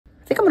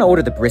I'm gonna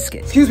order the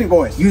brisket. Excuse me,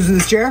 boys. Using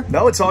this chair?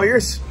 No, it's all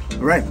yours. All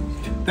right.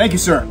 Thank you,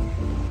 sir.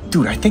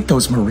 Dude, I think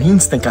those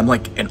Marines think I'm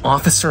like an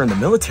officer in the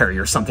military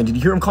or something. Did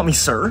you hear him call me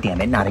sir? Damn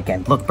it, not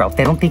again. Look, bro,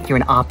 they don't think you're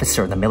an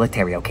officer in the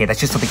military, okay? That's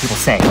just something people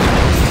say.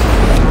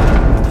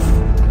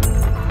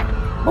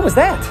 What was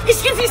that?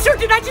 Excuse me, sir,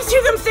 did I just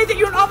hear them say that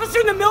you're an officer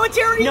in the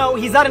military? No,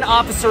 he's not an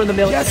officer in the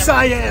military. Yes,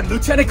 I am.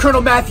 Lieutenant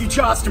Colonel Matthew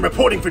Justus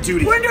reporting for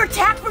duty. We're under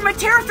attack from a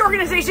terrorist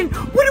organization.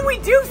 What do we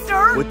do,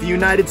 sir? What the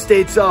United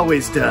States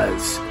always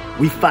does.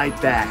 We fight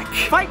back.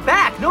 Fight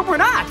back? No, we're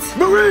not.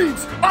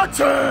 Marines,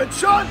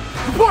 attention!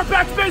 Report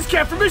back to base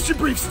camp for mission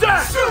brief.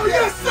 Stat! Sir,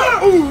 yes, sir!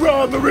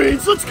 Hoorah,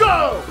 Marines, let's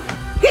go!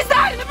 He's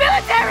not in the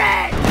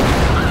military!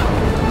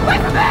 Wait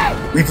for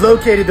me! We've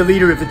located the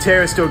leader of the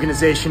terrorist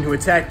organization who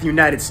attacked the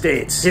United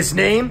States. His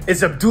name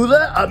is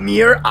Abdullah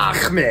Amir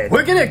Ahmed.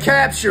 We're gonna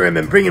capture him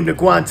and bring him to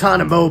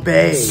Guantanamo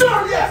Bay.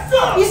 Sir, yes,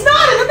 sir! He's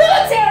not in the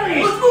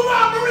military! Let's move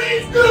out,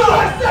 Marines!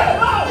 USA!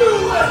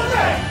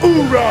 USA!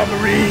 Hoorah,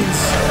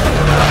 Marines!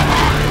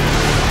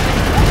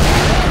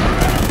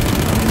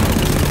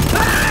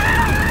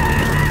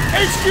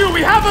 HQ,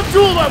 we have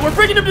Abdullah. We're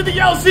bringing him to the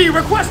LZ,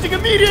 requesting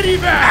immediate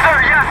evac.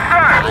 Sir, yes,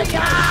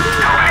 sir.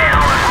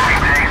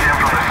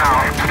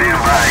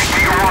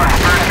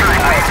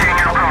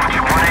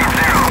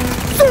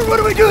 Sir, what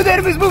do we do then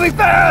if he's moving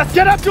fast?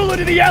 Get Abdullah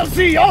to the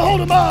LZ. I'll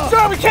hold him up.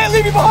 Sir, we can't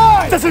leave you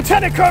behind! Does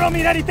Lieutenant Colonel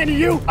mean anything to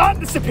you? I'm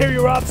the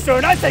superior officer,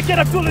 and I say get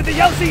Abdullah to the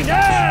LZ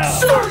now.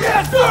 Sir,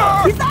 yes,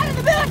 sir! He's not in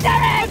the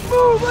military! Let's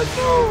move! Let's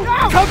move!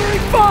 No! Covering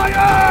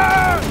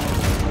fire!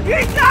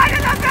 He's not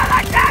in the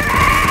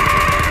military!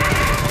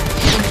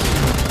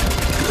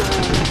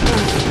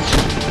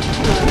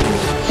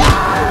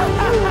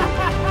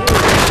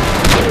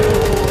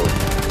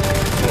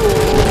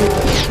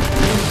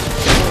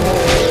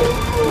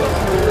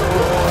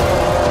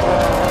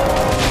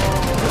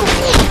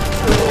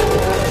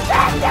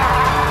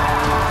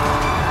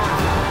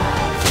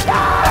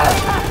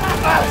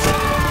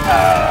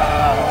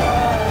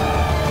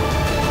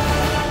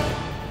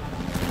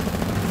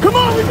 Come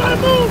on, we gotta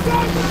move,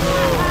 guys!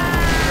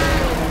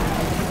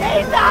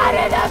 He's not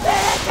in the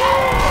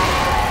military!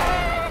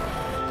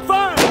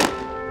 Fire!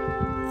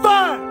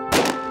 Fire!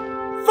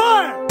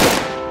 Fire!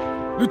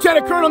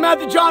 Lieutenant Colonel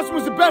Matthew Johnson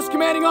was the best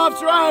commanding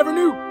officer I ever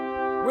knew.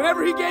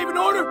 Whenever he gave an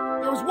order,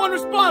 there was one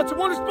response and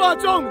one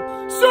response only.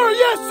 Sir,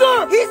 yes,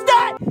 sir! He's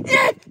not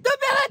in the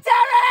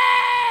military!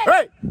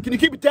 Hey, can you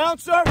keep it down,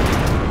 sir?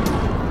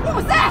 What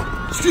was that?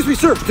 Excuse me,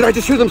 sir. Did I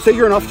just hear them say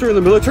you're an officer in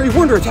the military?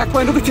 We're under attack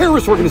by another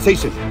terrorist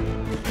organization.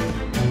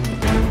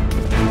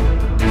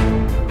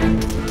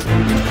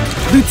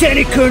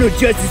 Lieutenant Colonel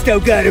Justus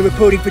Delgado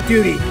reporting for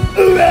duty.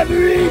 Hoorah,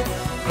 Marines!